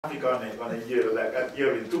Africa on a year, like a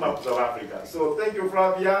year in 2 maps of Africa. So thank you,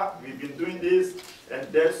 Flavia. We've been doing this,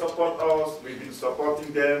 and they support us. We've been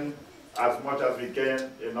supporting them as much as we can.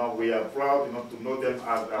 You know, we are proud, you know, to know them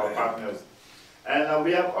as our partners. And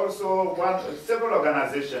we have also several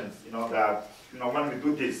organizations, you know, that, you know, when we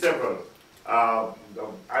do this, several, the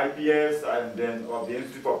IPS, and then of the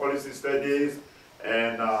Institute for Policy Studies,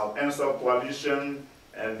 and Endorsers Coalition,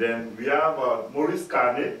 and then we have Maurice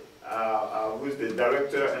Carnet, who is the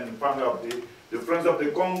director and founder of the Friends of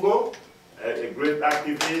the Congo, a great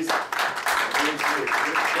activist,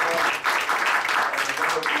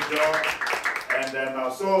 and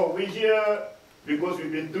then so we're here because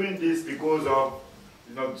we've been doing this because of,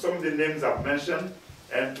 you know, some of the names I've mentioned,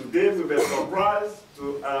 and today we were surprised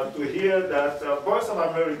to hear that Voice of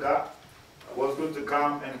America was going to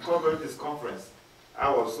come and cover this conference. I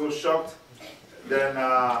was so shocked. Then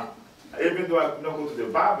even though I could not go to the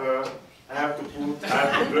barber, I have to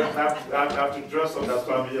dress on that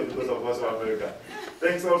family because of Voice of America.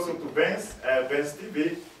 Thanks also to Vince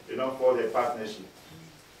TV, you know, for the partnership.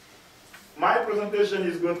 My presentation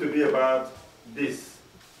is going to be about this: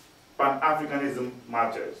 Pan-Africanism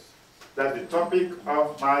matters. That's the topic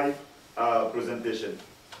of my presentation.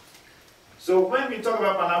 So when we talk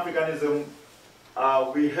about Pan-Africanism,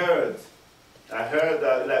 I heard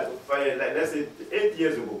like let's say 8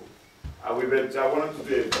 years ago, I wanted to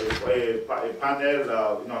do a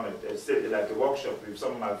panel, you know, like a workshop with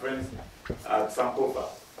some of my friends at Sankofa.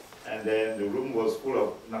 And then the room was full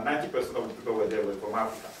of, you know, 90% of the people were from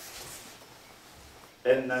Africa.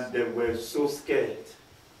 And they were so scared.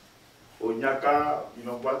 Oh, Gnaka, you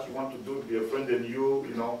know, what you want to do, be a friend in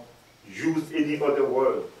you know, use any other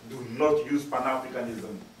word. Do not use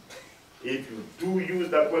Pan-Africanism. If you do use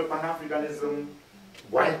that word Pan-Africanism,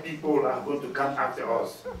 white people are going to come after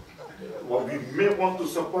us. Well, we may want to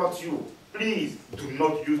support you. Please do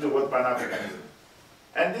not use the word Pan-Africanism.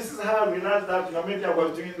 And this is how I realized that, you know, maybe I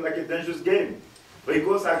was doing like a dangerous game,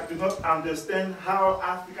 because I do not understand how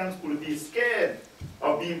Africans could be scared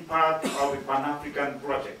of being part of a Pan-African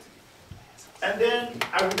project. And then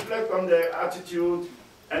I reflect on their attitude,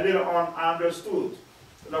 and later on I understood,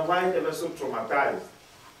 you know, why they were so traumatized.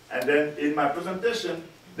 And then in my presentation,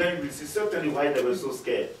 then you will see certainly why they were so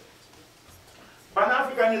scared.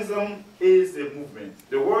 Pan-Africanism is a movement.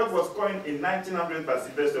 The word was coined in 1900 by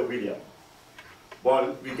Sylvester Williams.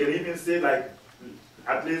 But we can even say, like,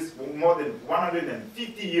 at least more than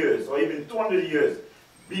 150 years or even 200 years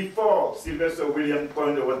before Sylvester Williams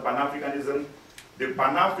coined the word Pan-Africanism, the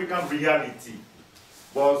Pan-African reality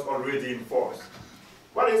was already in force.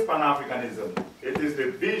 What is Pan-Africanism? It is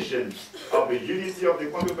the vision of the unity of the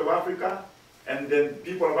continent of Africa, and then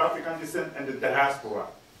people of African descent and the diaspora.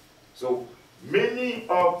 So many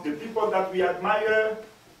of the people that we admire,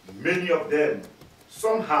 many of them,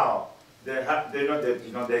 somehow, they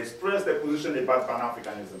express their position about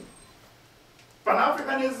Pan-Africanism.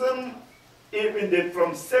 Pan-Africanism, even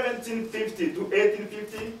from 1750 to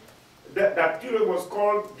 1850, that period was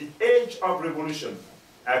called the Age of Revolution.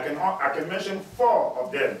 I can mention 4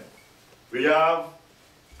 of them. We have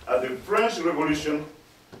the French Revolution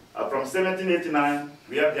from 1789.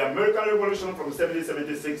 We have the American Revolution from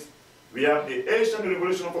 1776. We have the Asian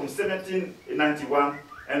Revolution from 1791.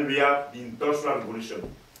 And we have the Industrial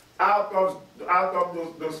Revolution. Out of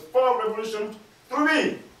those 4 revolutions,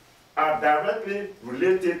 3 are directly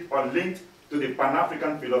related or linked to the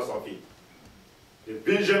Pan-African philosophy. The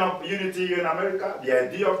vision of unity in America, the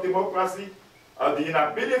idea of democracy, the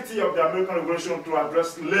inability of the American Revolution to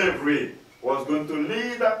address slavery was going to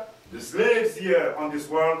lead the slaves here on this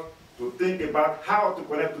world to think about how to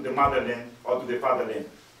connect to the motherland or to the fatherland.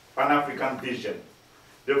 Pan-African vision.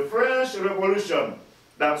 The French Revolution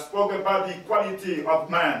that spoke about the equality of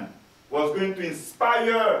man was going to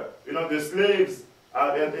inspire, you know, the slaves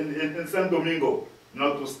in Saint Domingo, you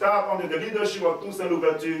know, to start under the leadership of Toussaint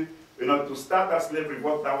Louverture, you know, to start that slavery,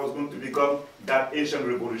 what that was going to become that Asian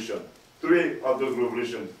Revolution. 3 of those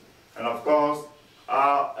revolutions. And of course,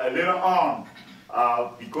 later on,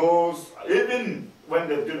 because even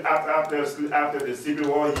when after the Civil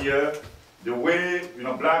War here, the way, you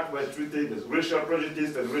know, blacks were treated, the racial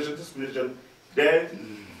prejudice and racial discrimination, they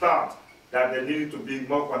thought that they needed to be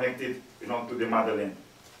more connected, you know, to the motherland.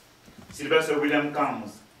 Sylvester Williams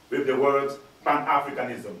comes with the words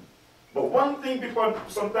Pan-Africanism. But one thing people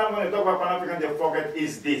sometimes when they talk about Pan-African, they forget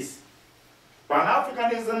is this.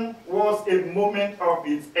 Pan-Africanism was a moment of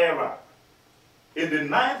its era. In the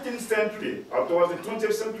 19th century, or towards the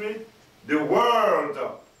 20th century, the world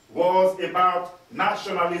was about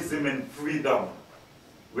nationalism and freedom.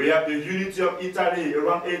 We have the unity of Italy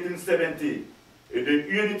around 1870. the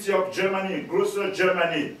unity of Germany, Grosser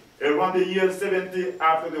Germany, around the year 70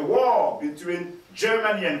 after the war between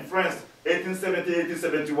Germany and France,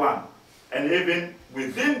 1870-1871. And even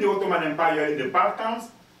within the Ottoman Empire in the Balkans,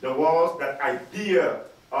 there was that idea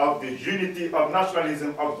of the unity of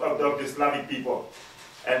nationalism of the Slavic people.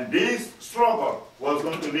 And this struggle was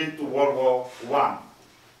going to lead to World War I.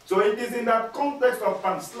 So it is in that context of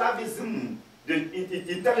Pan-Slavism, the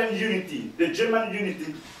Italian unity, the German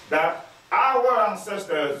unity, that our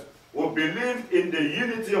ancestors who believed in the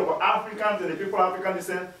unity of Africans and the people of African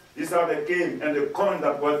descent. This is how they came and they coined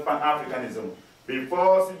that word Pan-Africanism.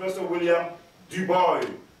 Before Sylvester William Du Bois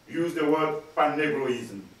used the word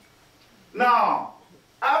Pan-Negroism. Now,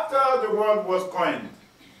 after the word was coined,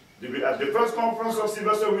 at the first conference of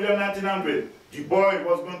Sylvester William 1900, Du Bois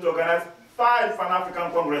was going to organize 5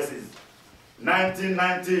 Pan-African Congresses.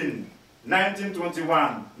 1919, 1921,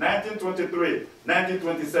 1923,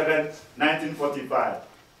 1927, 1945.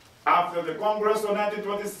 After the Congress of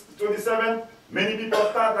 1927, many people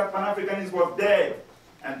thought that Pan-Africanism was dead.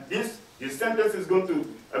 And this sentence is going to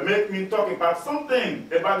make me talk about something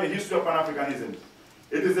about the history of Pan-Africanism.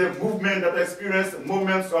 It is a movement that experienced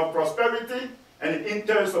moments of prosperity and it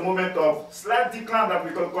enters a moment of slight decline that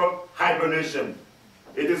we can call hibernation.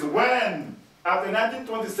 It is when, after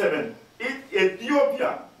 1927,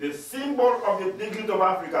 Ethiopia, the symbol of the dignity of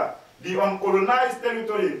Africa, the uncolonized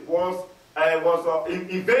territory was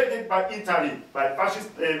invaded by Italy, by fascist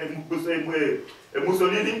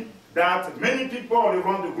Mussolini, that many people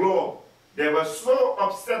around the globe, they were so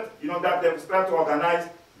upset, that they started to organize.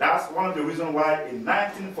 That's one of the reasons why in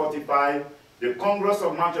 1945, the Congress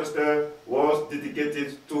of Manchester was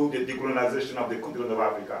dedicated to the decolonization of the continent of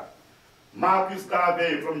Africa. Marcus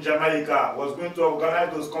Garvey from Jamaica was going to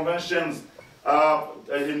organize those conventions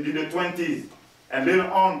in the 20s. And later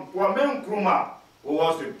on, Kwame Nkrumah, who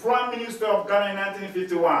was the Prime Minister of Ghana in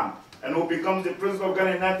 1951 and who becomes the President of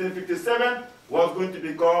Ghana in 1957, was going to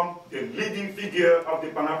become the leading figure of the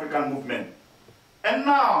Pan-African movement. And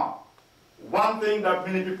now, one thing that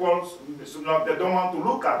many people they don't want to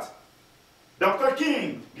look at, Dr.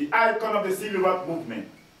 King, the icon of the civil rights movement,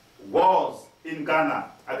 was in Ghana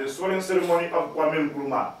at the swearing ceremony of Kwame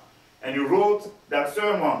Nkrumah. And he wrote that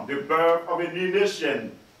sermon, The Birth of a New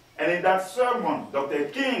Nation. And in that sermon, Dr.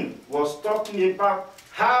 King was talking about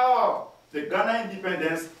how the Ghana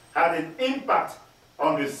independence had an impact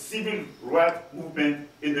on the civil rights movement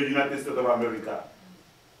in the United States of America.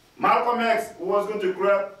 Malcolm X, who was going to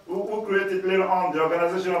who created later on the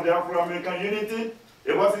Organization of the Afro-American Unity,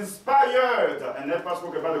 it was inspired, and Netfa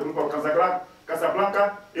spoke about the group of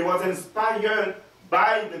Casablanca, it was inspired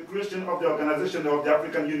by the creation of the Organization of the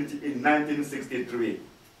African Unity in 1963.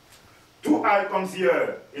 2 icons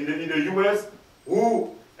here in the US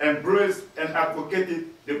who embraced and advocated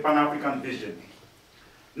the Pan-African vision.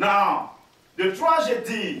 Now, the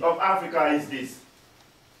tragedy of Africa is this.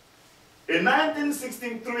 In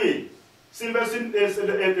 1963,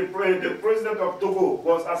 the president of Togo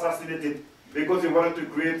was assassinated because he wanted to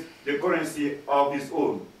create the currency of his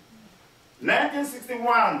own.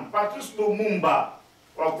 1961, Patrice Lumumba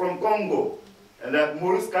from Congo, and that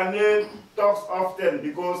Maurice Kane talks often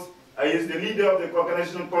because he is the leader of the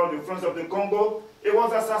organization called the Friends of the Congo. He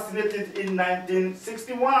was assassinated in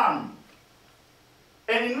 1961.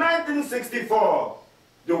 And in 1964,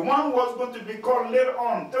 the one who was going to be called later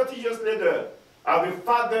on, 30 years later, as the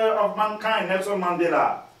father of mankind, Nelson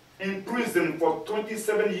Mandela, in prison for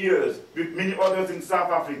 27 years with many others in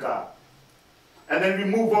South Africa. And then we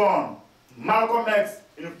move on. Malcolm X,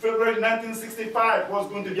 in February 1965, was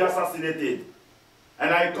going to be assassinated.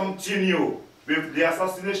 And I continue with the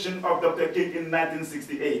assassination of Dr. King in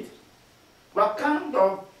 1968. What kind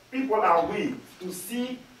of people are we to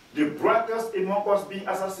see the brightest among us being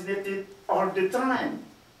assassinated all the time?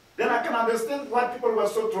 Then I can understand why people were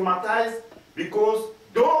so traumatized, because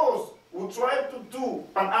those who try to do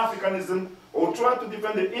Pan-Africanism or try to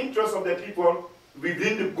defend the interests of the people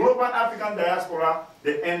within the global African diaspora,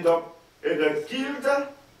 they end up either killed,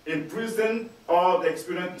 imprisoned, or they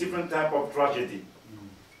experience different type of tragedy.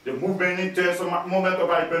 The movement enters a moment of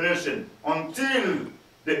hibernation until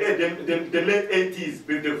the late 80s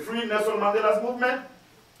with the Free Nelson Mandela's movement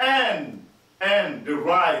and the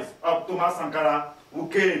rise of Thomas Sankara, who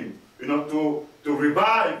came to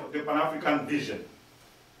revive the Pan-African vision.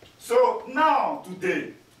 So now,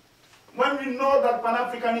 today, when we know that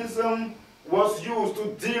Pan-Africanism was used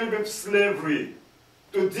to deal with slavery,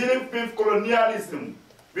 to deal with colonialism,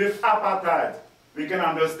 with apartheid, we can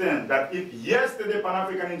understand that if yesterday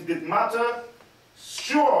Pan-Africanism did matter,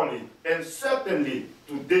 surely and certainly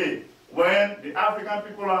today, when the African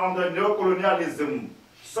people are under neocolonialism,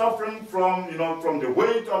 suffering from, from the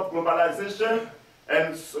weight of globalization,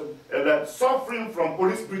 and suffering from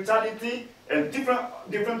police brutality and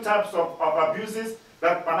different types of abuses,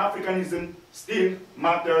 that Pan-Africanism still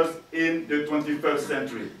matters in the 21st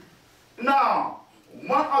century. Now,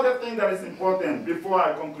 one other thing that is important before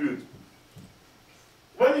I conclude.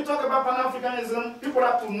 When you talk about Pan-Africanism, people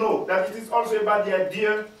have to know that it is also about the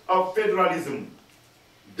idea of federalism.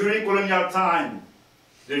 During colonial time,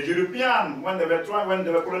 the Europeans, when they were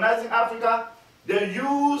colonizing Africa, they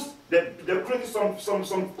created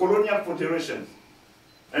some colonial federations.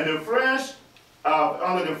 And the French,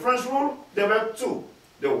 under the French rule, there were two.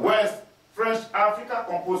 The West French Africa,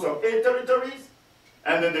 composed of 8 territories,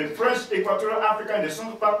 and then the French Equatorial Africa and the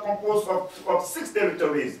Central Part, composed of 6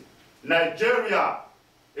 territories. Nigeria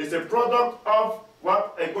is a product of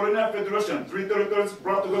what a colonial federation, 3 territories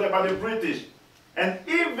brought together by the British. And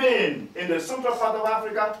even in the central part of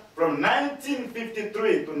Africa, from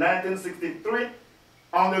 1953 to 1963,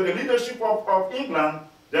 under the leadership of England,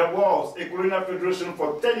 there was a colonial federation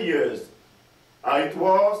for 10 years. It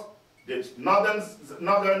was the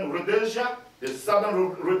northern Rhodesia, the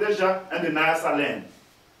southern Rhodesia, and the Nyasa land.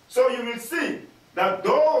 So you will see that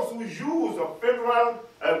those who use a federal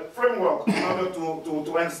framework in order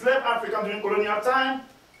to enslave Africans during colonial time,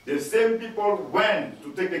 the same people went,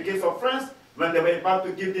 to take the case of France, when they were about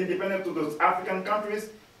to give the independence to those African countries,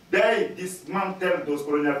 they dismantled those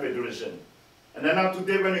colonial federations. And then now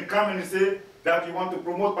today, when you come and you say that you want to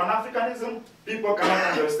promote Pan-Africanism, people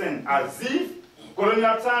cannot understand. As if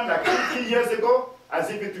colonial time, like 50 years ago, as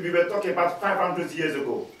if we were talking about 500 years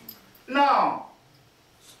ago. Now,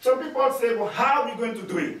 some people say, well, how are we going to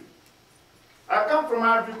do it? I come from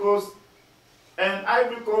Ivory Coast, and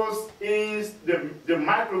Ivory Coast is the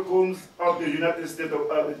microcosm of the United States,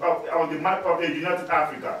 on the map of the United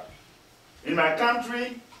Africa. In my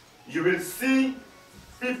country, you will see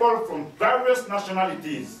people from various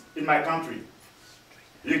nationalities in my country.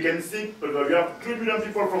 You can see, we have 3 million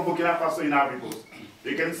people from Burkina Faso in Ivory Coast.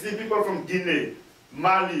 You can see people from Guinea,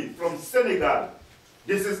 Mali, from Senegal.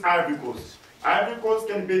 This is Ivory Coast. Ivory Coast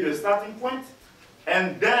can be the starting point,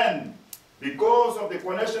 and then, because of the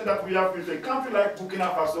connection that we have with a country like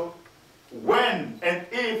Burkina Faso, when and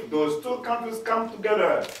if those 2 countries come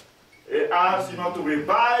together as to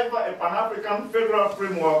revive a Pan-African federal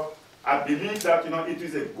framework, I believe that it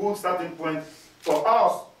is a good starting point for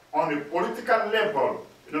us on a political level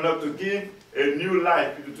in order to give a new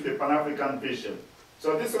life to the Pan-African vision.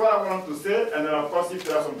 So this is what I want to say, and then of course if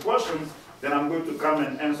there are some questions, then I'm going to come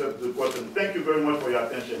and answer the question. Thank you very much for your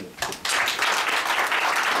attention.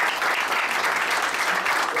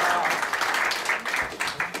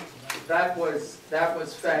 That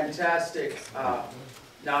was fantastic,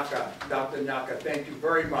 Gnaka, Dr. Gnaka. Thank you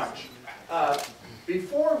very much.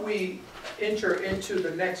 Before we enter into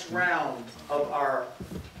the next round of our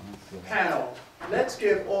panel, let's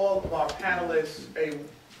give all of our panelists a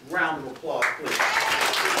round of applause, please.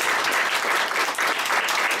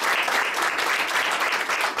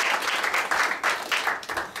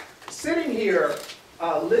 Sitting here,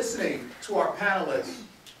 listening to our panelists,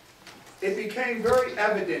 it became very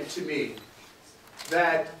evident to me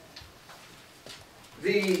that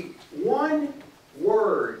the one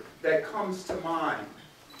word that comes to mind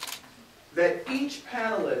that each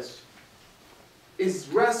panelist is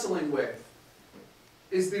wrestling with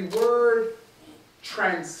is the word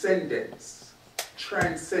transcendence.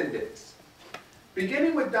 Transcendence.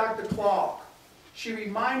 Beginning with Dr. Clark, she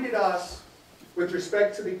reminded us, with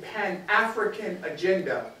respect to the Pan-African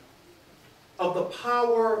agenda, of the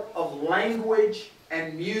power of language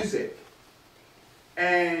and music,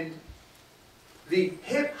 and the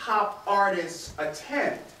hip-hop artist's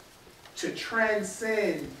attempt to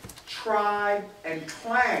transcend tribe and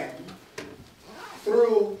clan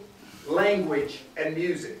through language and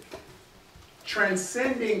music.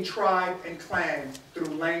 Transcending tribe and clan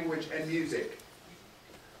through language and music.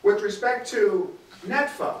 With respect to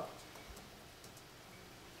Netfa,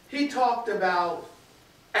 he talked about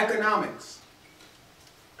economics,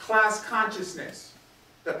 class consciousness,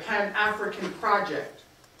 the Pan-African project,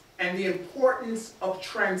 and the importance of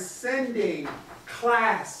transcending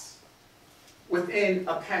class within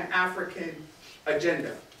a Pan-African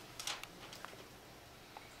agenda.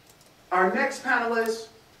 Our next panelist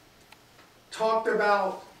talked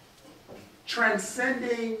about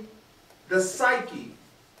transcending the psyche,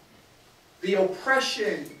 the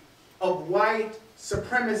oppression of white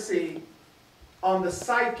supremacy on the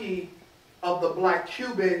psyche of the Black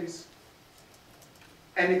Cubans,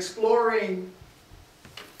 and exploring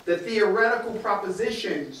the theoretical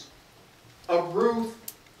propositions of Ruth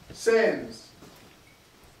Sims.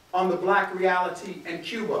 on the black reality in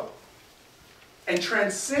Cuba and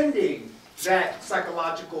transcending that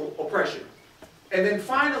psychological oppression. And then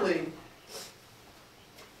finally,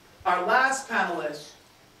 our last panelist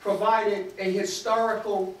provided a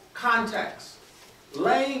historical context,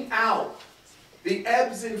 laying out the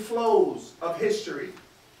ebbs and flows of history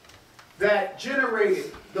that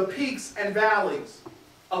generated the peaks and valleys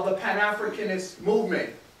of the Pan-Africanist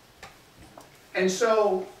movement. And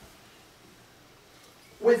so,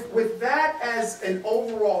 with that as an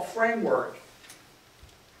overall framework,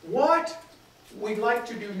 what we'd like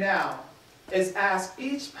to do now is ask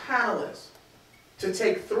each panelist to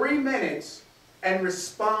take 3 minutes and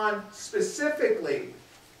respond specifically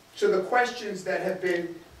to the questions that have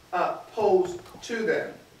been posed to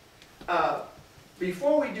them.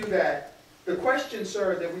 Before we do that, the question,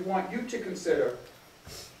 sir, that we want you to consider,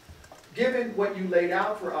 given what you laid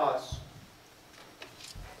out for us,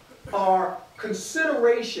 are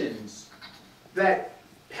considerations that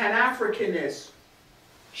Pan-Africanists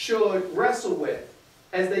should wrestle with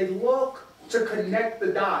as they look to connect the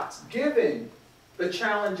dots, given the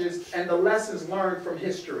challenges and the lessons learned from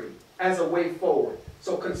history as a way forward.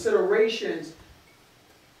 So considerations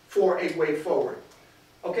for a way forward.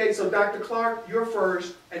 Okay, so Dr. Clark, you're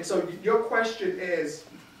first, and so your question is,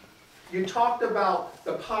 you talked about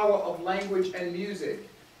the power of language and music,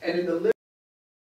 and in the